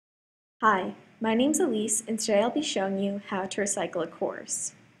Hi, my name's Elise, and today I'll be showing you how to recycle a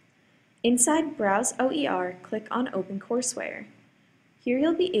course. Inside Browse OER, click on Open Courseware. Here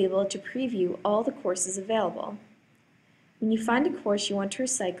you'll be able to preview all the courses available. When you find a course you want to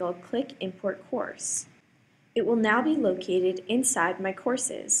recycle, click Import Course. It will now be located inside My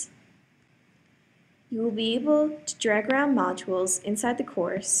Courses. You will be able to drag around modules inside the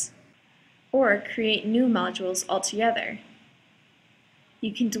course or create new modules altogether.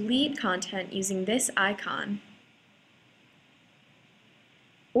 You can delete content using this icon,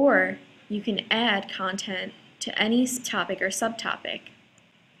 or you can add content to any topic or subtopic.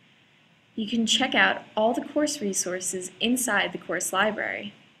 You can check out all the course resources inside the course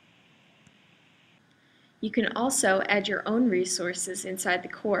library. You can also add your own resources inside the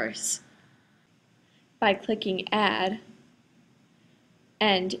course by clicking Add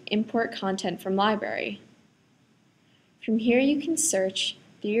and Import Content from Library. From here you can search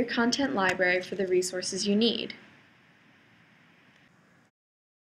through your content library for the resources you need.